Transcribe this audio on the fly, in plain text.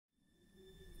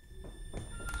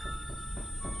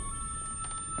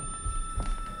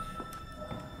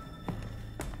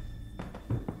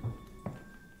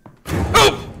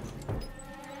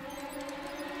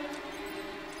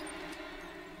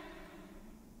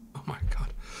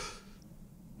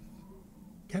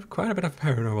get quite a bit of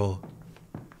paranormal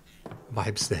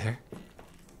vibes there.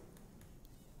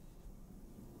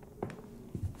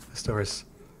 This door is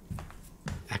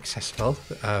accessible.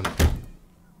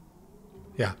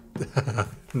 Yeah.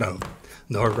 No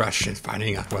rush in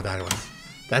finding out what that was.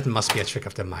 That must be a trick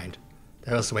of the mind.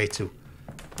 That was way too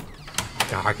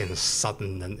dark and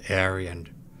sudden and airy and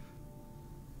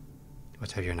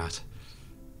whatever you're not.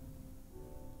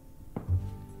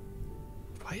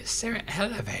 Why is there an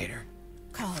elevator?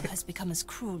 Carl has become as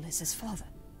cruel as his father.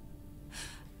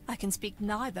 I can speak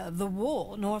neither of the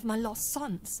war nor of my lost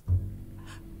sons.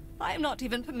 I am not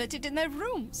even permitted in their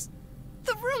rooms.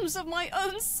 The rooms of my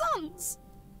own sons.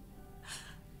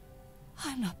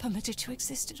 I am not permitted to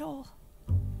exist at all.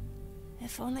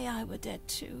 If only I were dead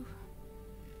too.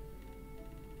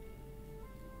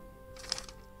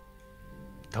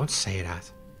 Don't say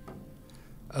that.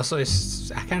 Also,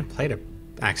 I can't play the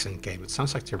accent game. It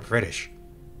sounds like they're British.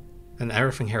 And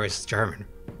everything here is German.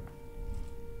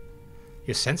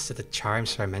 You sense that the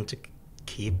charms are meant to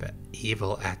keep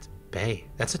evil at bay.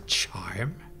 That's a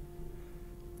charm?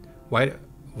 Why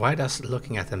does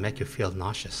looking at them make you feel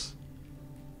nauseous?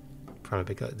 Probably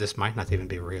because this might not even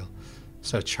be real.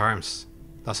 So charms,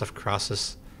 lots of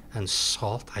crosses and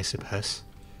salt, I suppose.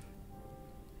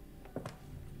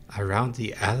 Around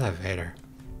the elevator.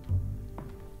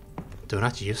 Do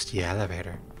not use the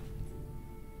elevator.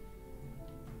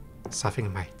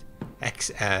 Something might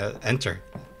exit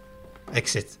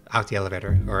out the elevator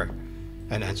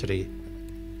and enter the.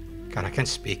 God, I can't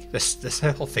speak. This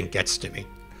whole thing gets to me.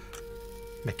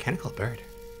 Mechanical bird.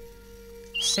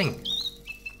 Sing.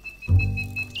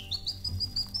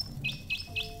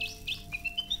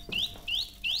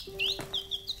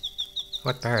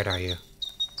 What bird are you?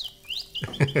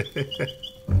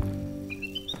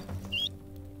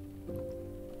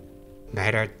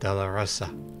 Mother Dolorosa.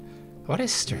 What a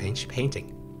strange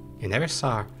painting. You never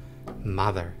saw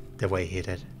Mother the way he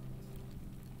did.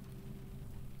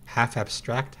 Half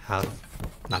abstract, half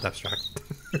not abstract.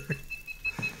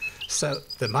 So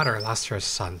the mother lost her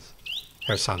sons,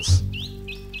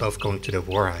 both going to the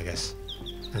war, I guess.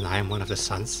 And I am one of the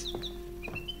sons.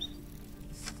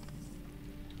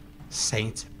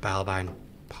 Saint Balbine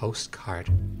postcard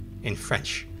in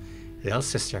French. Little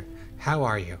sister, how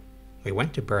are you? We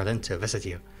went to Berlin to visit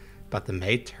you, but the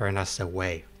maid turned us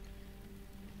away.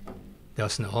 There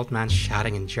was an old man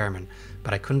shouting in German,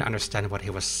 but I couldn't understand what he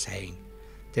was saying.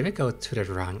 Did we go to the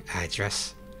wrong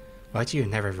address? Why do you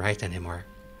never write anymore?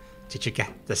 Did you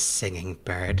get the singing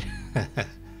bird?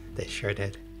 They sure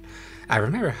did. I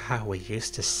remember how we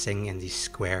used to sing in the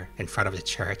square in front of the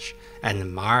church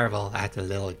and marvel at the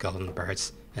little golden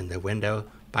birds in the window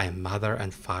by Mother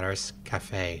and Father's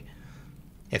cafe.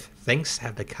 If things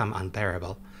have become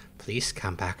unbearable, please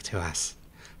come back to us.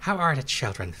 How are the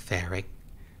children faring?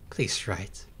 Please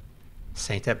write.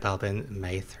 Saint Balbin,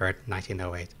 May 3rd,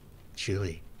 1908.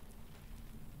 Julie.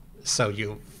 So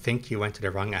you think you went to the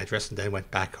wrong address and then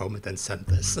went back home and then sent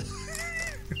this?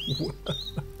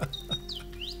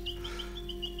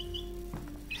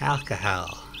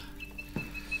 Alcohol.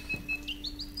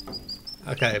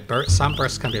 Okay, some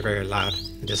birds can be very loud.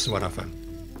 This is one of them.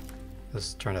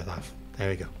 Let's turn it off. There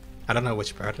we go. I don't know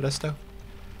which bird it is though.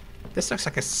 This looks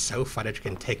like a sofa that you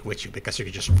can take with you because you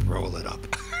can just roll it up.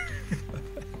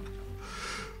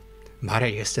 Mother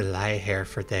used to lie here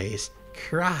for days,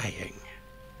 crying.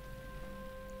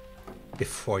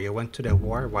 Before you went to the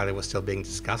war, while it was still being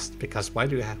discussed, because why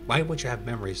would you have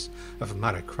memories of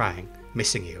Mother crying,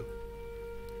 missing you?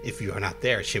 If you are not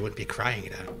there, she wouldn't be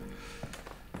crying then.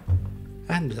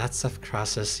 And lots of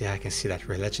crosses. Yeah, I can see that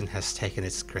religion has taken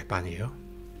its grip on you.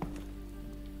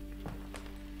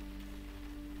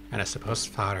 And I suppose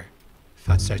Father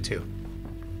thought so too.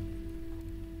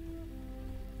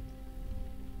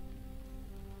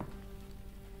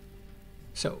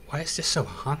 So why is this so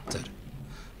haunted?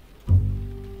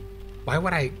 Why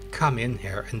would I come in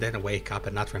here and then wake up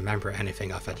and not remember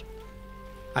anything of it?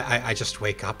 I just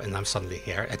wake up and I'm suddenly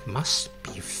here. It must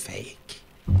be fake.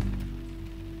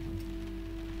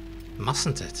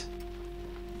 Mustn't it?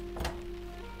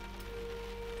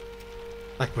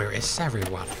 Like, where is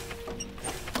everyone?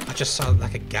 I just saw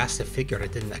like a ghastly figure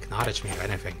that didn't acknowledge me or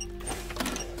anything.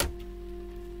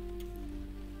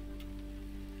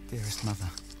 Dearest Mother,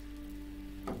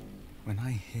 when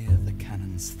I hear the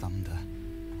cannon's thunder,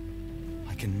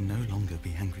 I can no longer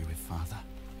be angry with Father.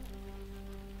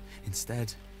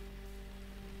 Instead,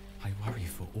 I worry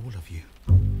for all of you.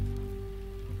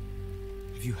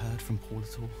 Have you heard from Paul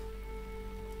at all?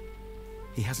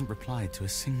 He hasn't replied to a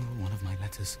single one of my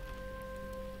letters.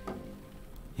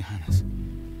 Johannes.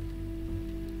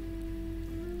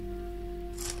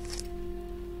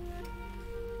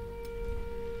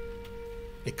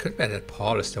 It could be that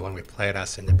Paul is the one we played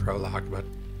as in the prologue, but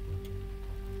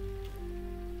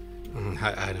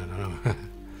I don't know.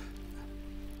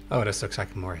 Oh, this looks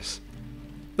like Morris.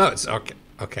 No, it's okay.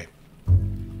 Okay.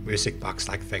 Music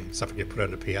box-like thing. Something you put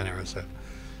on the piano or so.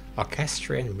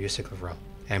 Orchestrion musical roll.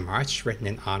 A march written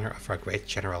in honor of our great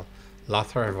general,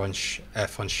 Lothar von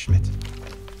Schmidt.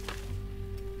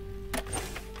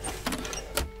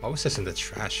 What was this in the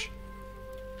trash?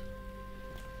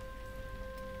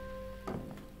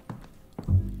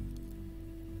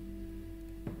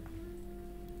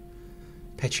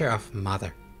 Picture of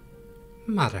Mother.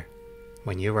 Mother.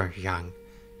 When you were young,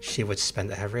 she would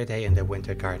spend every day in the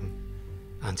winter garden.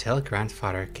 Until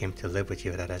grandfather came to live with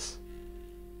you, that is.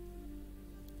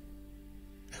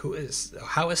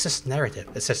 How is this narrative?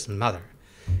 It says Mother.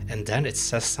 And then it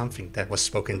says something that was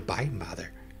spoken by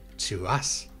Mother to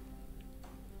us.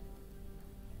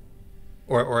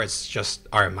 Or it's just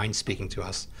our mind speaking to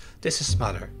us. This is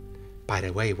Mother. By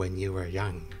the way, when you were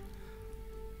young.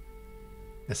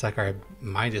 It's like our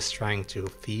mind is trying to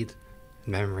feed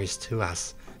memories to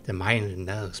us. The mind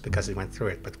knows because it went through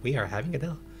it, but we are having a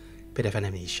little bit of an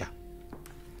amnesia.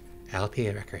 LP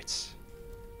records.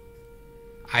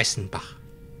 Eisenbach.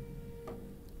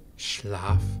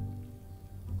 Schlaf.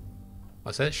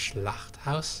 What's it?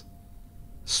 Schlachthaus?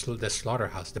 The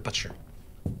slaughterhouse, the butcher.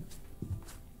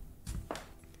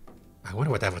 I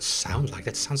wonder what that would sound like.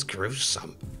 That sounds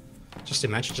gruesome. Just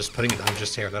imagine just putting it on,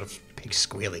 just hear a lot of pigs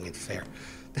squealing in fair.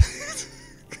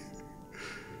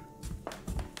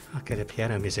 Okay, the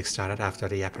piano music started after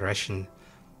the apparition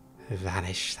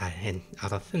vanished in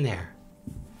out of thin air.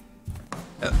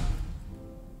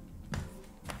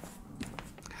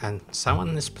 And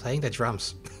someone is playing the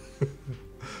drums.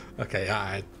 Okay,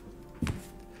 I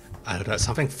don't know,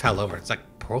 something fell over. It's like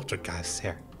poltergeist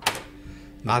here.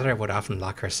 Mother would often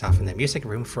lock herself in the music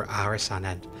room for hours on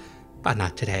end, but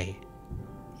not today.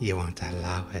 You won't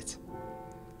allow it.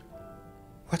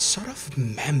 What sort of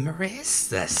memory is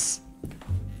this?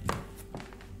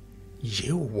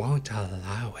 You won't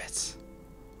allow it.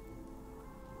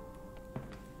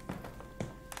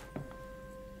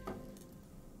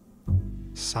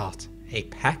 Salt. A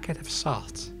packet of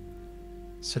salt.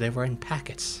 So they were in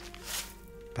packets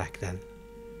back then.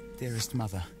 Dearest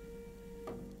Mother,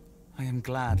 I am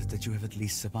glad that you have at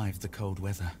least survived the cold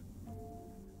weather.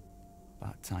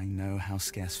 But I know how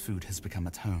scarce food has become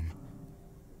at home.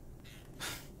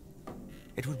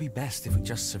 It would be best if we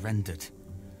just surrendered.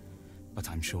 But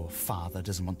I'm sure Father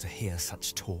doesn't want to hear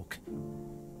such talk.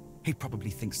 He probably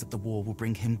thinks that the war will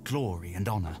bring him glory and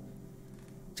honor.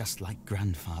 Just like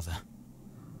Grandfather.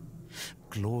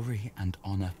 Glory and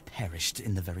honor perished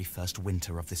in the very first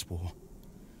winter of this war.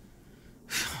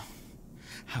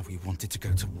 How we wanted to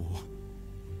go to war.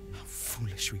 How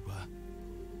foolish we were.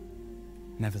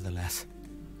 Nevertheless,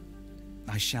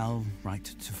 I shall write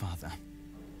to Father.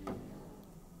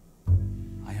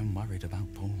 I am worried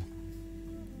about Paul.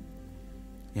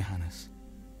 Johannes,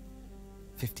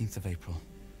 15th of April,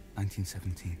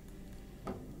 1917.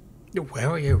 Where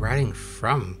are you writing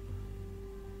from?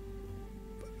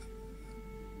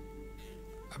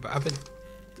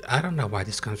 I don't know why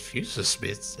this confuses me.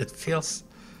 It feels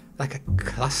like a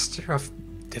cluster of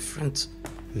different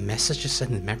messages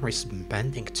and memories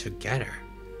bending together.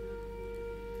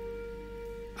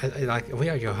 We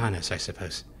are Johannes, I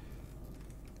suppose.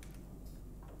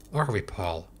 Or are we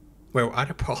Paul? We're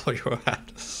either Paul or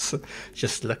Johannes.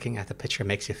 Just looking at the picture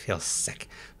makes you feel sick.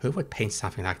 Who would paint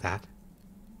something like that?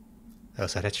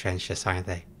 Those are the trenches, aren't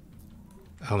they?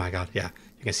 Oh my god, yeah.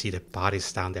 You can see the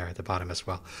bodies down there at the bottom as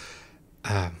well.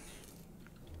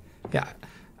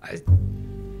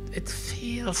 It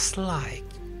feels like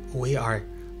we are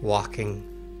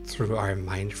walking through our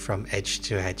mind from edge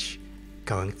to edge,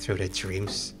 going through the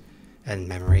dreams and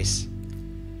memories.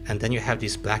 And then you have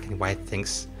these black and white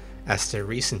things as the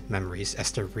recent memories,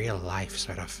 as the real life,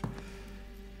 sort of.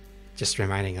 Just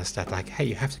reminding us that, like, hey,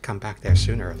 you have to come back there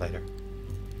sooner or later.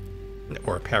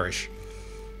 Or perish.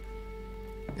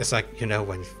 It's like, you know,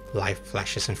 when life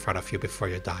flashes in front of you before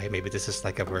you die. Maybe this is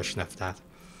like a version of that.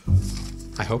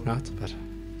 I hope not, but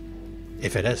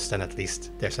if it is, then at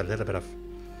least there's a little bit of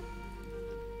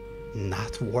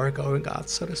not war going on,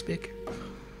 so to speak.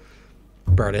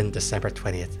 Berlin, December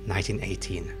 20th,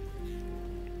 1918.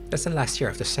 That's the last year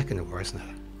of the Second War, isn't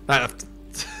it?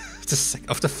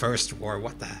 Of the First War,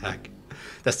 what the heck?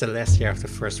 That's the last year of the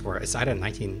First War. It's either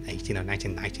 1918 or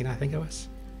 1919, I think it was.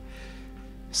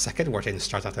 Second War didn't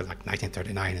start until like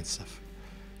 1939 and stuff.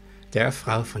 Dear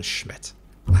Frau von Schmidt,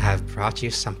 I have brought you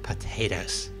some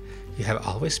potatoes. You have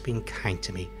always been kind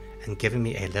to me and given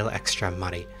me a little extra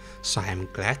money, so I am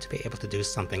glad to be able to do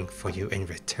something for you in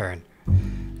return.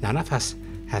 None of us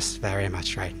has very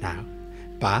much right now,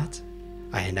 but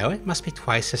I know it must be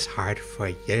twice as hard for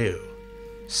you.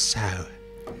 So,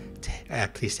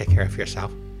 please take care of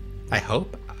yourself. I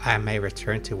hope I may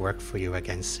return to work for you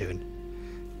again soon.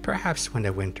 Perhaps when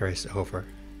the winter is over.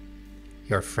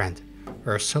 Your friend,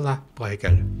 Ursula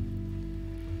Bruegel.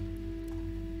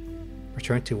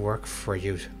 Return to work for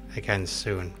you again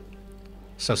soon.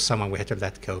 So someone we had to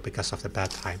let go because of the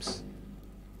bad times.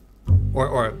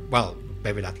 Or well,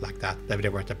 maybe not like that. Maybe they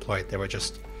weren't employed. They were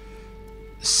just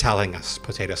selling us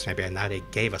potatoes maybe, and now they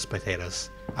gave us potatoes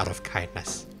out of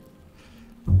kindness.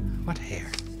 What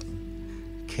here?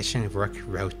 Kitchen work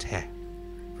rota.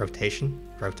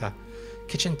 Rotation? Rota?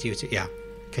 Kitchen duty, yeah.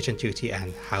 Kitchen duty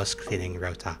and house cleaning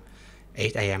rota.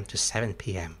 8 a.m. to 7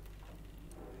 p.m.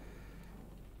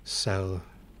 So,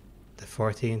 the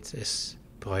 14th is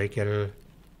Bruegel,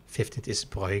 15th is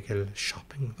Bruegel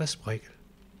shopping. Where's Bruegel?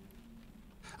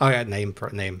 Oh yeah,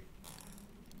 name.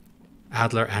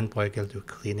 Adler and Bruegel do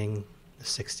cleaning. The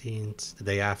 16th, the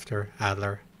day after,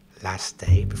 Adler, last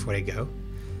day before they go.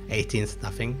 18th,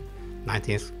 nothing.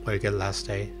 19th, Bruegel, last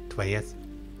day. 20th.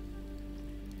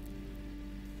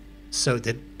 So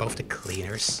did both the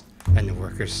cleaners and the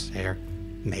workers there,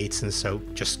 maids and so,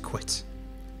 just quit?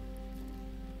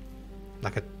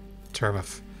 Like a term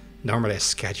of normally a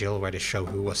schedule where they show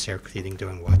who was here cleaning,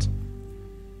 doing what.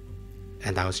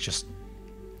 And that was just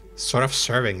sort of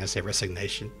serving as a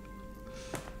resignation.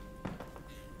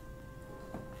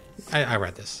 I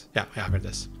read this. Yeah, I read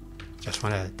this. Just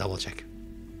want to double check.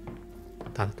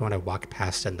 Don't want to walk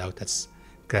past a note that's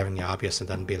glaringly obvious and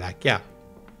then be like, yeah.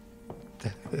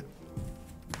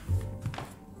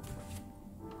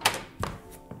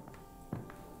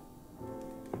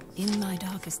 In my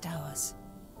darkest hours,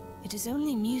 it is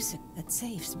only music that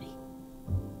saves me.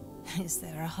 Is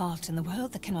there a heart in the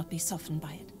world that cannot be softened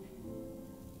by it?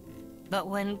 But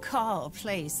when Carl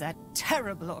plays that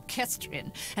terrible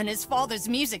Orchestrion and his father's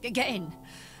music again,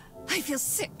 I feel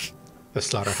sick. The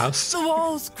slaughterhouse. The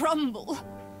walls crumble,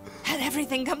 and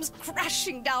everything comes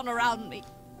crashing down around me.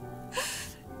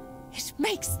 It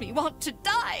makes me want to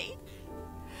die.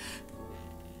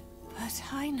 But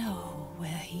I know where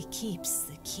he keeps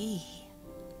the key.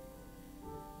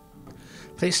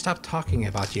 Please stop talking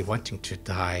about you wanting to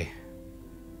die.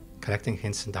 Collecting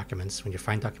hints and documents when you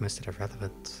find documents that are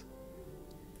relevant.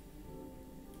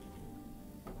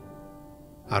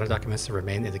 Other documents that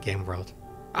remain in the game world.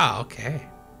 Ah, okay.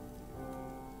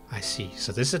 I see.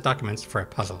 So this is documents for a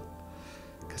puzzle.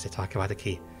 Because they talk about the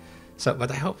key. So,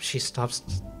 but I hope she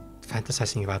stops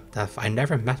fantasizing about death. I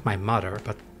never met my mother,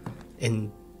 but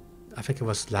I think it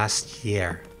was last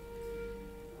year,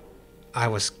 I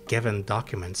was given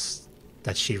documents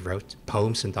that she wrote,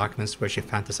 poems and documents where she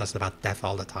fantasized about death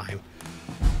all the time.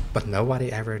 But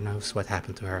nobody ever knows what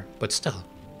happened to her. But still,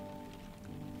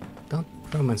 don't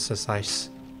romanticize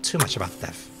too much about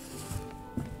death.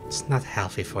 It's not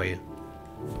healthy for you.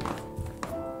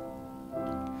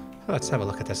 Let's have a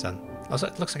look at this then. Also,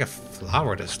 it looks like a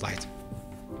flower, this light.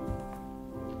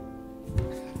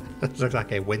 It looks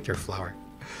like a winter flower.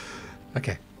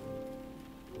 Okay.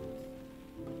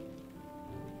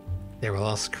 They will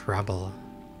all scrabble.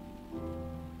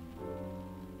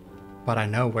 But I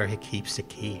know where he keeps the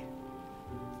key.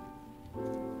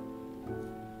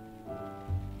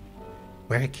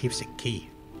 Where he keeps the key.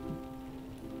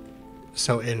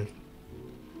 So in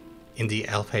the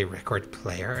LP record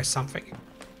player or something?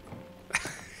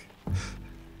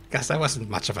 Guess that wasn't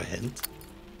much of a hint.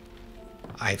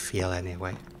 I feel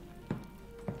anyway.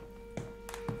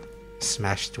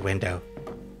 Smashed window.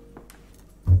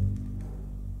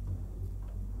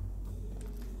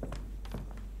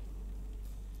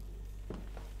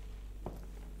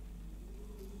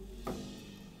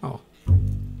 Oh.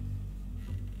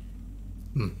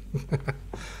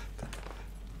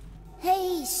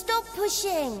 Hey, stop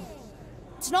pushing!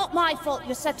 It's not my fault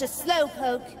you're such a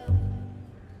slowpoke.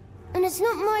 And it's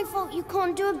not my fault you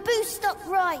can't do a boost up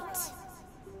right!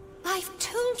 I've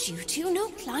told you to, no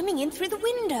climbing in through the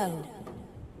window.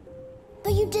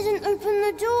 But you didn't open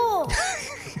the door!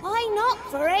 I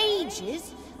knocked for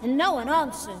ages, and no one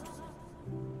answered.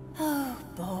 Oh,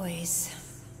 boys.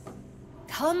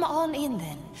 Come on in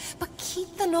then, but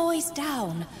keep the noise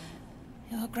down.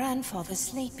 Your grandfather's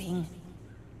sleeping.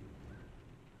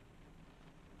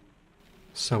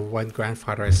 So when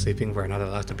grandfather is sleeping, we're not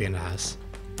allowed to be in the house.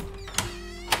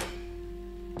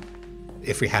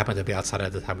 If we happen to be outside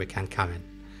at the time, we can't come in.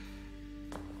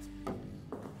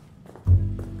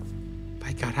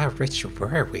 My god, how rich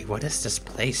were we? What is this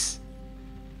place?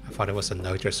 I thought it was a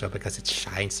note or so because it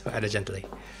shines so elegantly.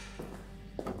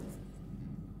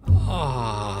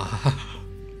 Oh.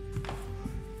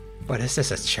 What is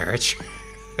this, a church?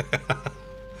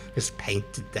 Just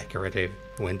painted decorative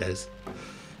windows.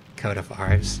 Coat of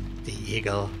arms, the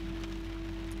eagle,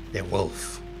 the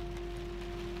wolf,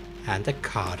 and the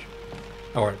cod.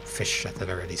 Or fish at the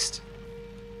very least.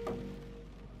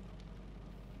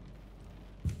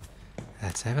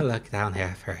 Let's have a look down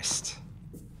here first.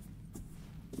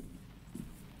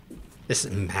 This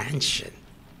mansion.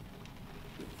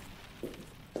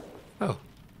 Oh.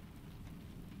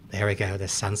 There we go, the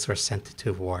sons were sent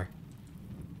to war.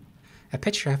 A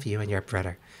picture of you and your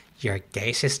brother. Your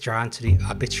gaze is drawn to the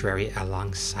obituary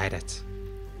alongside it.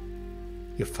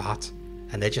 You fought,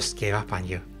 and they just gave up on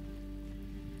you.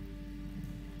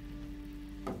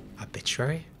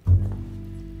 Obituary?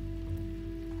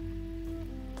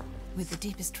 With the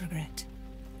deepest regret,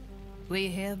 we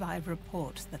hereby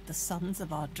report that the sons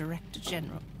of our Director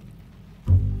General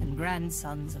and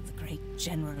grandsons of the great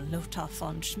General Lothar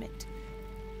von Schmidt,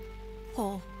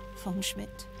 Paul von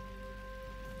Schmidt,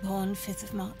 born 5th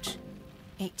of March,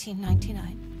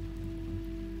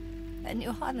 1899, and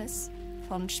Johannes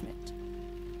von Schmidt,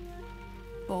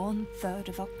 born 3rd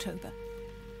of October,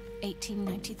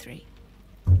 1893,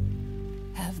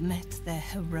 have met their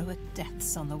heroic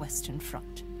deaths on the Western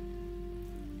Front.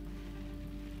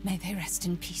 May they rest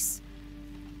in peace.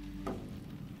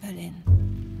 Berlin,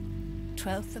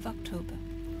 12th of October,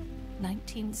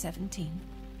 1917.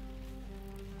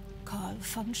 Carl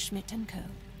von Schmidt & Co.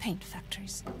 Paint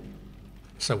Factories.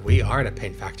 So we are the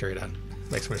paint factory then.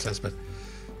 Makes more sense, but...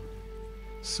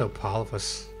 So Paul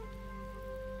was...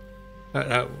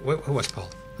 who was Paul?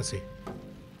 Let's see.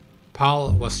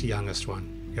 Paul was the youngest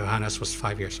one. Johannes was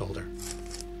 5 years older.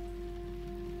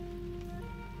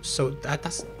 So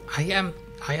that's... I am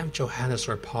Johannes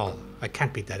or Paul. I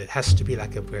can't be that. It has to be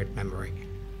like a weird memory.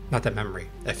 Not a memory.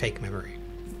 A fake memory.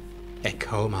 A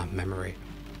coma memory.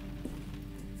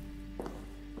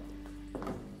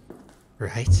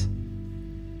 Right?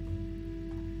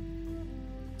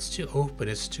 It's too open.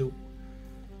 It's too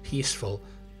peaceful.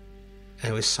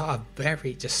 And we saw a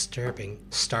very disturbing,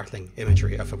 startling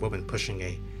imagery of a woman pushing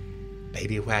a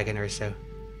baby wagon or so.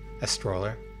 A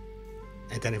stroller.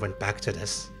 And then it went back to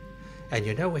this. And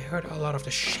you know, we heard a lot of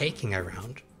the shaking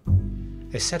around.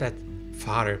 They said that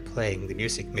father playing the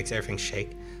music makes everything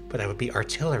shake, but that would be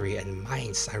artillery and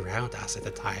mines around us at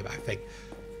the time, I think.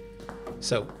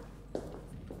 So,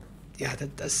 yeah,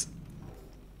 that does...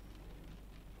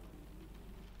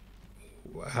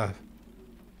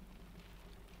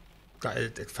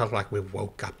 it felt like we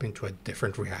woke up into a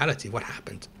different reality. What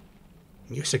happened?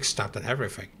 Music stopped and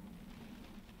everything.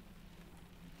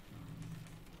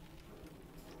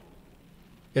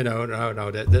 You know,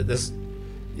 no, this...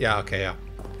 Yeah, okay, yeah.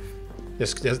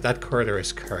 That corridor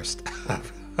is cursed.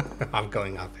 I'm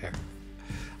going up here.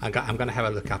 I'm gonna have a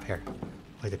look up here.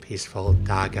 Like the peaceful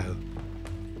Dago.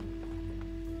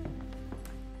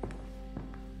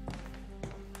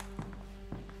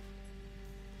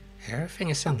 Everything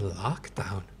is on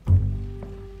lockdown.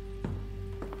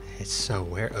 It's so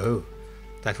weird. Oh,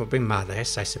 that would be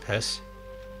mothers, I suppose.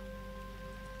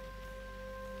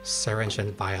 Syringe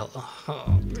and vial.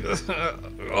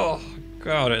 Oh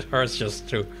god, it hurts just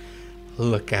to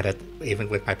look at it, even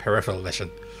with my peripheral vision.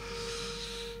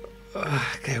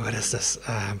 Okay, what is this?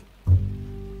 Oh,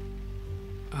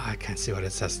 I can't see what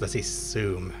it says. Let's see,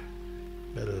 zoom.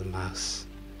 Little mouse.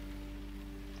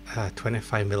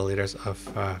 25 milliliters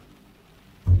of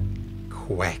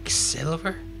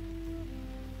quicksilver?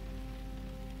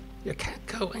 You can't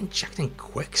go injecting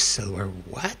quicksilver.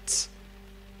 What?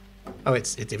 Oh,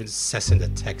 it even says in the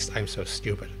text. I'm so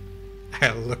stupid.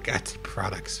 I'll look at the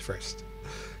products first.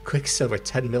 Quicksilver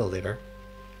 10 milliliter.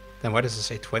 Then why does it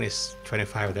say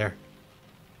 25 there?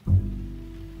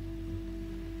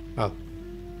 Oh.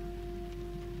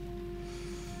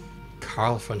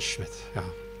 Carl von Schmidt.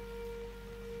 Oh.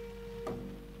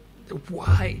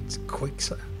 Why? It's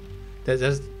quicksilver.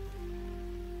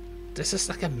 This is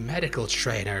like a medical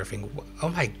tray and everything. Oh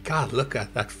my god, look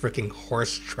at that freaking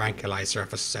horse tranquilizer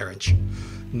of a syringe.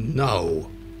 No.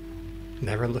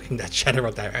 Never looking that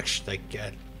general direction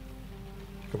again.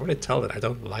 I can already tell that I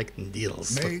don't like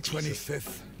needles. May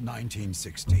 25th,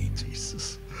 1916.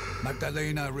 Jesus.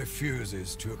 Magdalena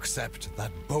refuses to accept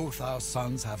that both our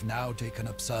sons have now taken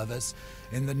up service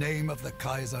in the name of the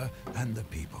Kaiser and the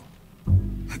people.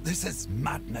 This is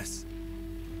madness.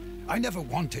 I never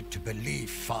wanted to believe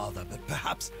Father, but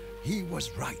perhaps he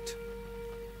was right.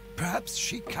 Perhaps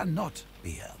she cannot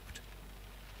be helped.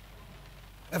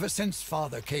 Ever since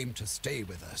Father came to stay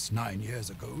with us 9 years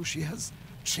ago, she has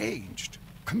changed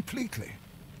completely.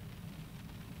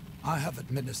 I have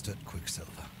administered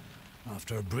quicksilver.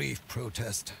 After a brief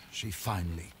protest, she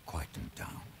finally quietened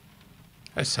down.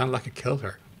 I sound like a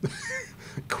killer.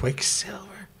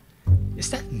 Quicksilver. Is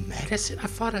that medicine? I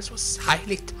thought this was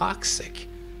highly toxic.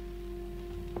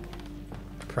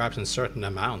 Perhaps in certain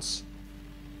amounts.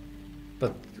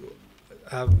 But...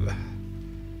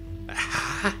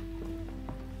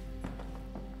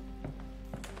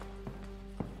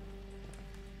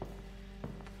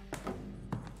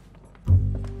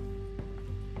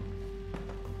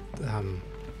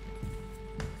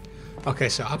 Okay,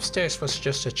 so upstairs was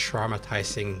just a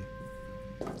traumatizing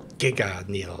giga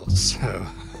needle, so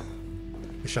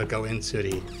we shall go into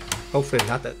the... Hopefully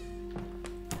not that...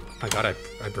 Oh my god,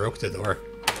 I broke the door.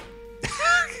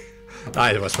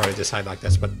 It was probably designed like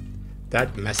this, but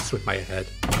that messes with my head.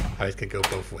 How it could go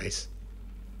both ways.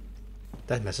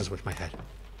 That messes with my head.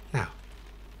 Now.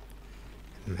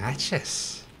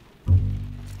 Matches.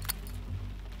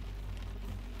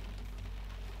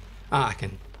 Ah, I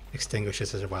can extinguish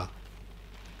this as well.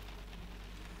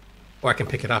 Or I can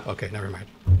pick it up. Okay, never mind.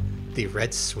 The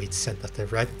red sweet scent of the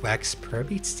red wax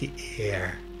permeates the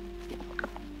air.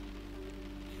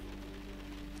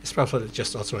 It's probably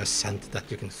just also a scent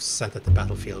that you can scent at the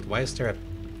battlefield. Why is there a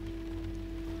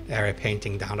area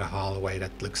painting down the hallway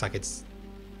that looks like it's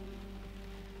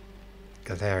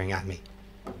glaring at me?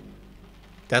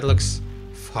 That looks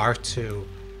far too...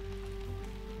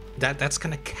 That's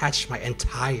gonna catch my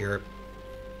entire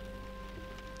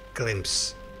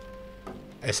glimpse.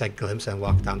 I said glimpse and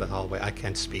walk down the hallway. I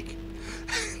can't speak.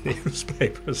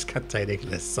 Newspapers containing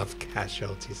lists of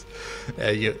casualties.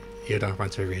 You don't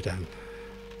want to read them.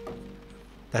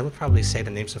 That would probably say the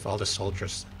names of all the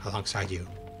soldiers alongside you.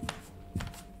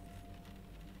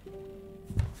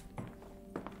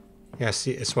 Yeah,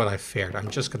 see, it's what I feared. I'm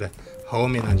just gonna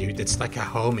home in on you. It's like a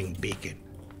homing beacon.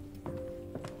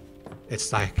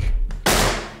 It's like...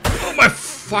 Oh my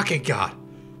fucking god!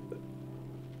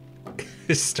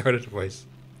 It started voice.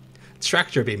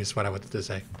 Tractor beam is what I wanted to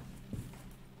say.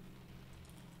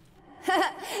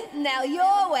 Now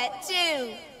you're wet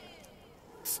too.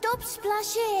 Stop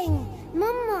splashing!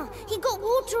 Mama, he got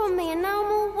water on me and now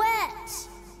I'm all wet.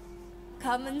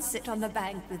 Come and sit on the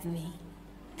bank with me.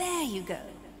 There you go.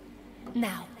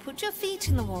 Now, put your feet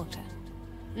in the water.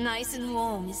 Nice and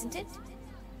warm, isn't it?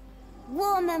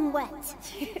 Warm and wet.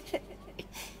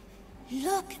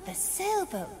 Look at the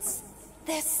sailboats.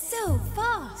 They're so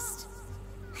fast.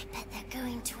 I bet they're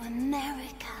going to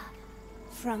America.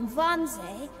 From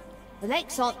Wannsee, the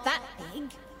lakes aren't that big.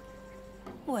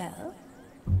 Well,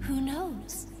 who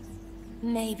knows?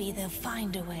 Maybe they'll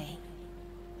find a way.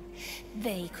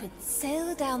 They could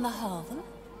sail down the Havel,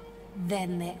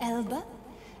 then the Elbe,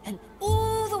 and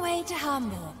all the way to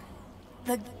Hamburg,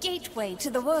 the gateway to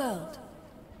the world.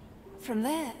 From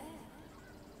there,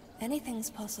 anything's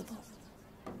possible.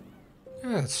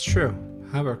 Yeah, it's true.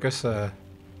 Hamburg is a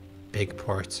big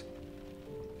port.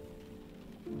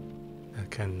 It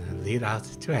can lead out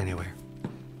to anywhere.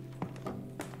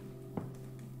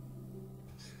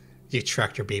 You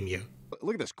tractor beam you.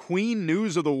 Look at this Queen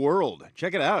News of the World.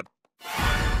 Check it out.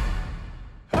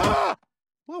 Ah!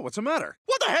 Whoa, what's the matter?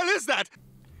 What the hell is that?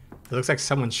 It looks like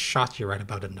someone shot you right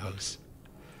about the nose.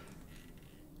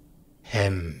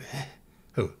 Him.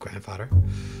 Who? Grandfather?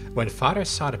 When father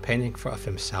saw the painting of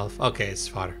himself... Okay, it's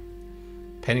father.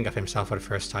 Painting of himself for the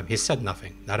first time. He said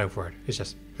nothing. Not a word. He's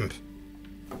just...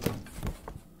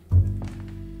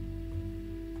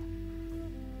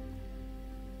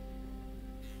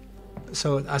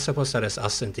 So I suppose that is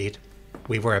us indeed.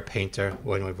 We were a painter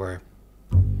when we were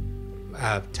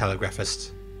a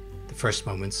telegraphist. The first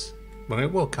moments when we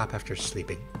woke up after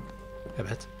sleeping a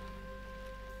bit.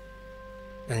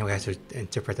 Then we had to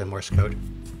interpret the Morse code.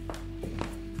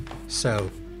 So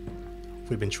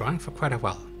we've been drawing for quite a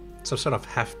while. Some sort of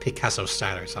half Picasso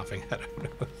style or something. I don't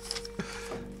know.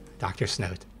 Doctor's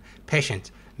note.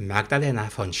 Patient Magdalena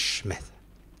von Schmidt.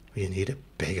 You need a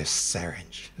bigger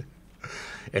syringe.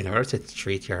 In order to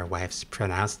treat your wife's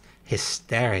pronounced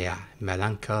hysteria,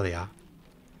 melancholia,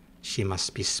 she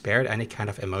must be spared any kind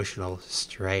of emotional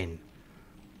strain.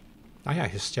 Oh yeah,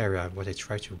 hysteria, what they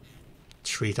try to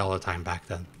treat all the time back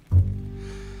then.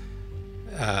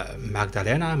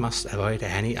 Magdalena must avoid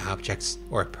any objects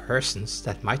or persons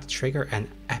that might trigger an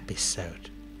episode.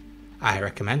 I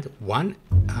recommend one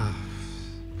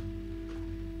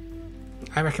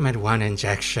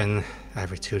injection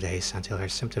every 2 days until her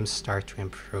symptoms start to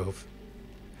improve.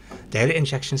 Daily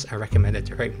injections are recommended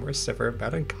during more severe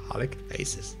melancholic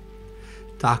phases.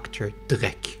 Dr.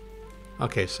 Drick.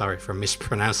 Okay, sorry for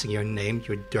mispronouncing your name,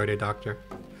 you dirty doctor.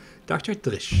 Dr.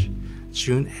 Drisch,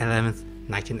 June 11th,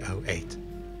 1908.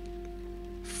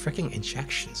 Freaking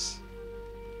injections.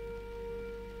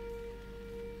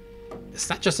 It's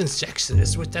not just injections,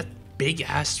 it's with that big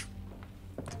ass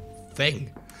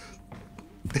thing.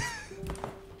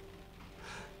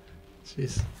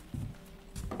 Jeez.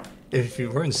 If you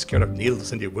weren't scared of needles,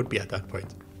 then you would be at that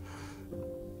point.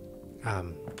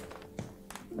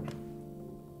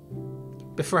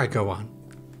 Before I go on,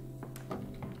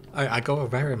 I go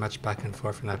very much back and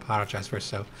forth, and I apologize for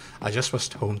so. I just was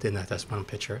homed in at this one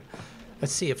picture.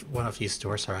 Let's see if one of these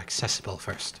doors are accessible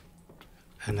first.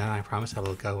 And then I promise I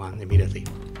will go on immediately.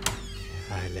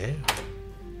 Hello.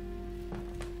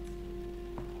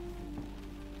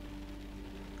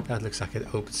 That looks like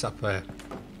it opens up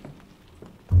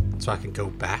so I can go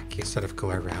back instead of go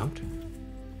around.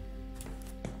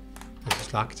 This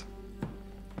is locked.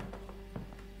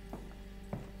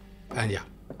 And yeah,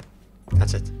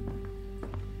 that's it.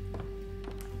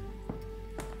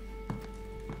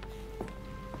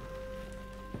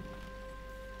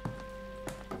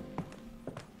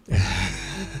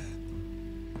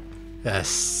 The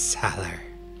cellar.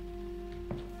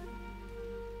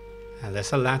 And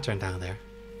there's a lantern down there.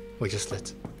 We just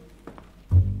lit.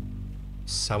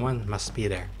 Someone must be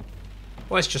there.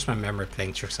 Or it's just my memory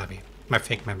playing tricks on me. My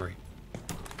fake memory.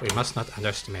 We must not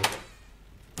underestimate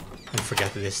and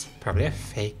forget that it is probably a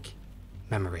fake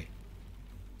memory.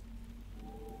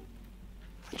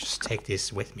 I'll just take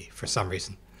this with me for some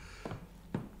reason.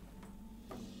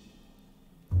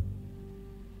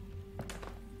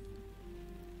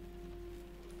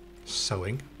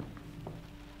 Sewing.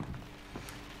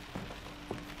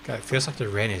 God, it feels like the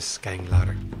rain is getting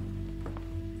louder.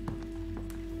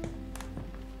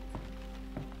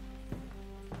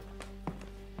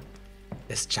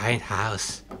 This giant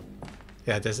house.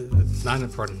 Yeah, there's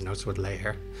non-important notes would lay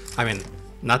here. I mean,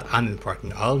 not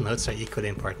unimportant. All notes are equally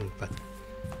important, but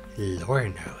lore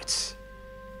notes.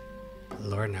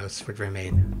 Lore notes would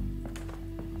remain.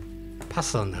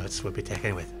 Puzzle notes would be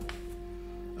taken with.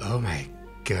 Oh my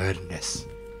goodness.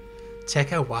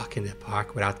 Take a walk in the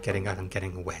park without getting out and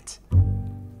getting wet.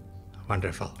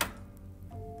 Wonderful.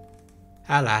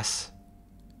 Alas,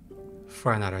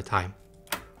 for another time.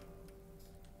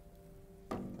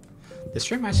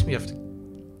 This reminds me of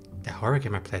the horror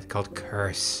game I played called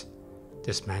Curse.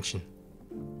 This mansion.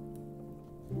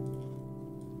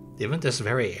 Even this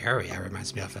very area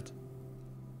reminds me of it.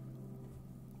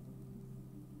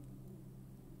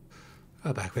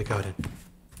 Oh, back we go then.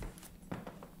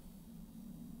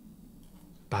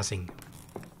 Buzzing.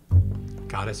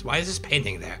 God, why is this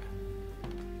painting there?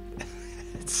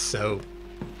 It's so...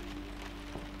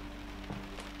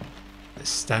 It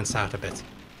stands out a bit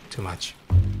too much.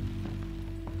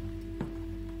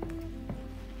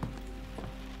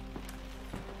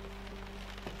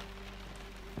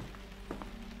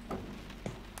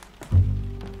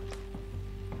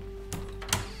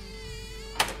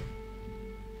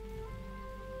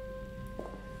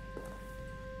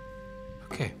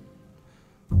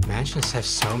 Mansions have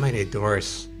so many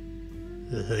doors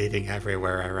leading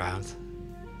everywhere around.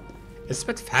 It's a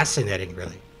bit fascinating,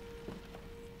 really.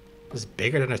 It's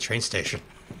bigger than a train station.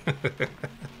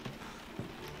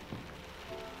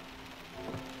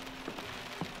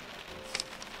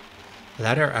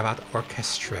 Letter about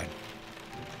Orchestrion. ...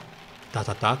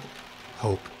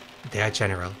 Hope, dear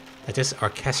General, that this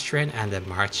Orchestrion and the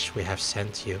march we have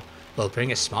sent you will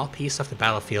bring a small piece of the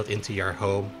battlefield into your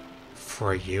home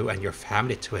for you and your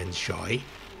family to enjoy,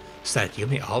 so that you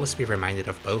may always be reminded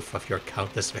of both of your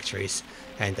countless victories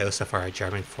and those of our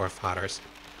German forefathers.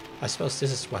 I suppose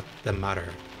this is what the mother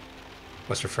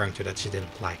was referring to that she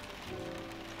didn't like.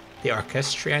 The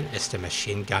Orchestrion is the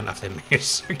machine gun of the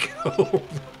musical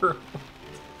world.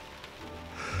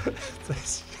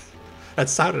 That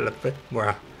sounded a bit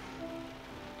more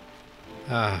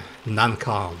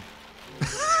non-calm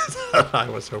than I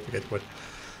was hoping it would.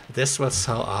 This will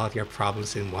solve all your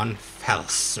problems in one fell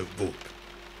swoop.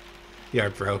 You're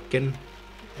broken.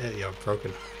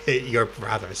 You're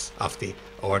brothers of the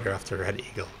Order of the Red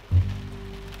Eagle.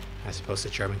 I suppose the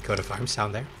German coat of arms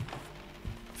sound there,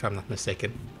 if I'm not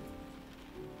mistaken.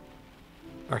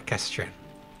 Orchestrion.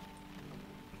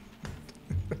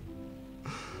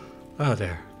 Oh,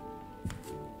 there.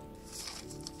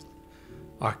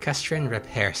 Orchestrion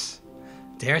repairs.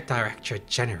 Dear Director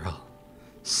General,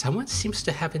 someone seems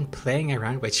to have been playing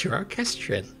around with your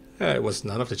Orchestrion. It was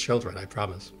none of the children, I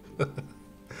promise.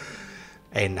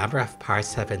 A number of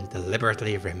parts have been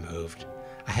deliberately removed.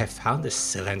 I have found the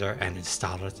cylinder and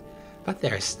installed it, but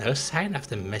there is no sign of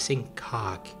the missing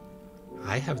cog.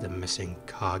 I have the missing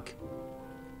cog.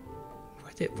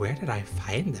 Where did I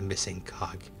find the missing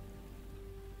cog?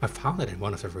 I found it in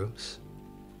one of the rooms.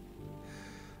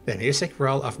 The music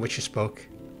roll of which you spoke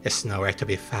is nowhere to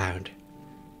be found.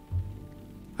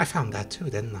 I found that too,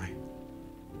 didn't I?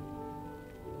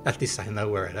 At least I know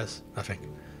where it is, I think.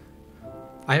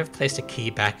 I have placed a key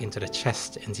back into the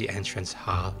chest in the entrance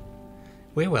hall.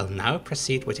 We will now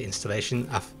proceed with the installation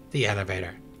of the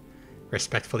elevator.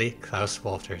 Respectfully, Klaus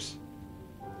Walters.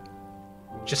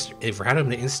 Just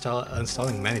randomly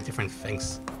installing many different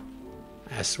things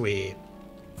as we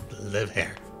live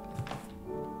here.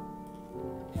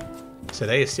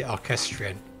 Today is the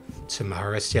Orchestrion.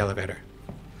 Tomorrow is the elevator.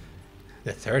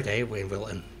 The third day we will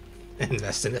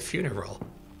invest in the funeral.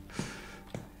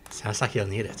 Sounds like you'll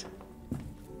need it.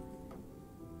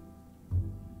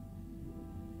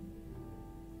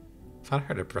 I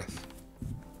heard a breath.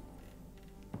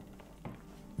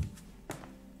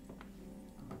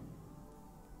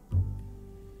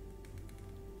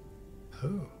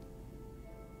 Oh.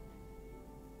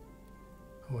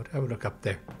 I would look up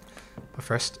there. But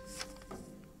first...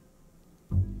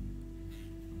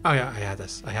 Oh yeah, I had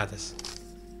this.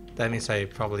 That means I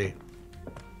probably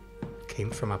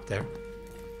came from up there.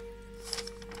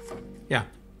 Yeah.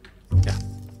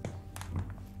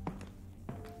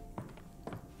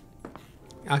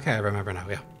 Okay, I remember now,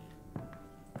 yeah.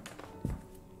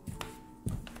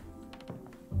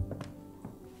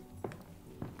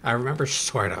 I remember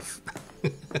sort of.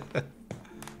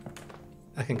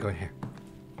 I can go in here.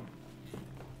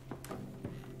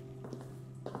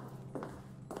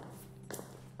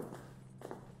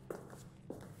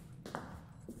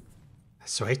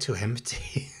 It's way too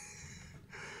empty.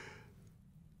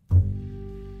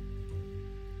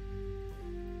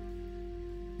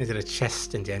 Into the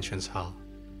chest in the entrance hall.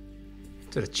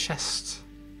 To the chest.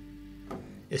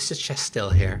 Is the chest still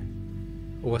here?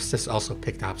 Or was this also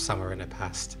picked up somewhere in the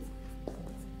past?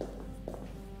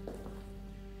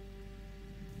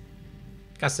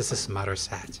 Guess this is Mother's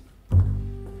hat.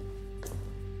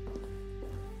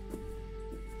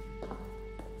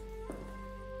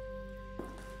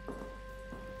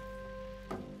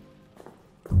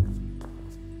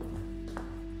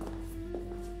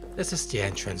 This is the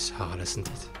entrance hall, isn't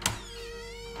it?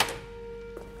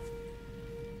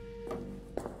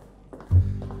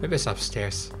 Maybe it's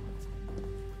upstairs.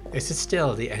 Is it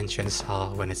still the entrance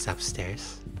hall when it's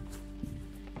upstairs?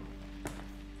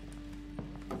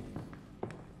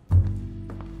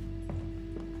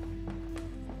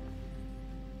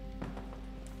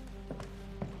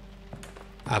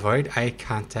 Avoid eye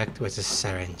contact with a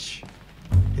syringe.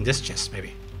 In this chest,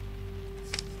 maybe.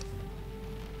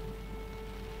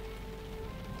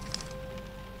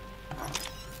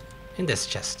 In this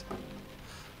chest.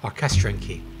 Orchestrion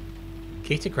key.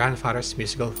 Key to grandfather's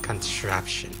musical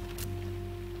contraption.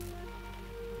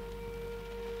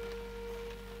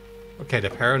 Okay, the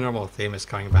paranormal theme is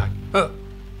coming back. Oh!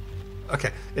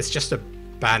 Okay, it's just a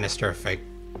banister thing.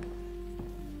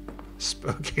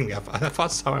 Spooking me up. I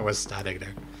thought someone was standing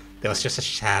there. There was just a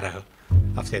shadow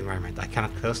of the environment. I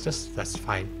cannot close this? That's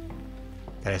fine.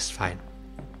 That is fine.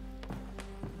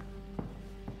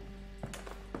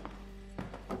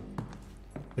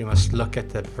 We must look at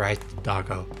the bright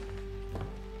doggo.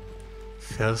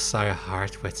 Fills our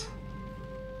heart with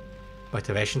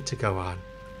motivation to go on.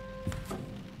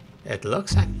 It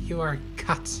looks like you are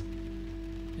cut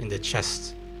in the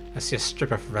chest. I see a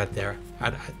strip of red there.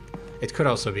 It could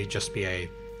also be just be a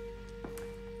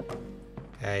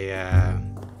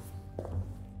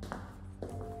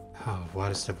oh,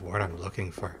 what is the word I'm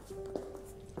looking for?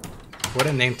 What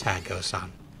a name tag goes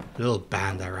on. A little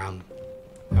band around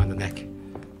the neck.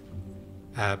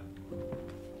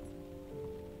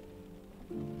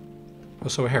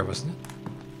 Was over here, wasn't it?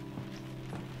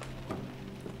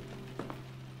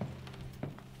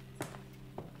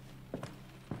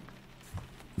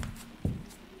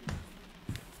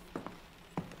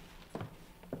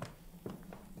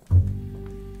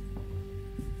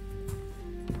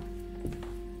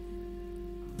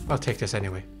 I'll take this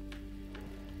anyway.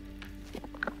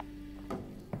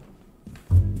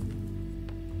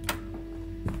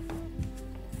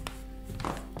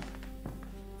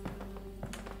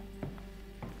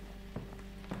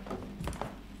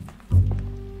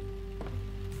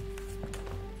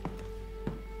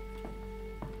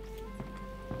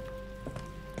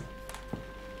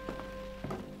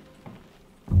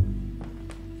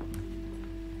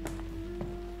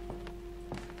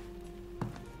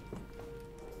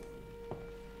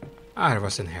 Ah, it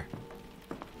was in here.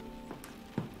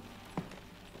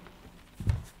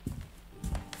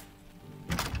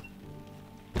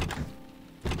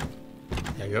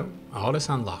 There you go. All is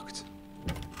unlocked.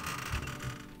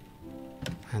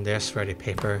 And there's where the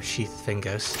paper sheath thing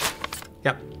goes.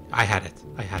 Yep, I had it.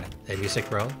 The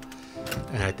music roll.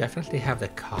 And I definitely have the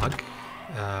cog.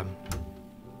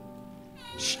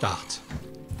 Start.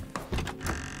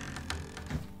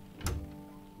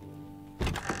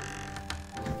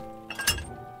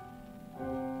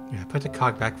 put the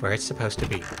cog back where it's supposed to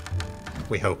be.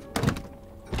 We hope.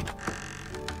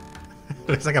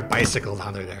 Looks like a bicycle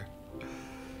down there.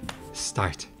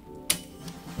 Start.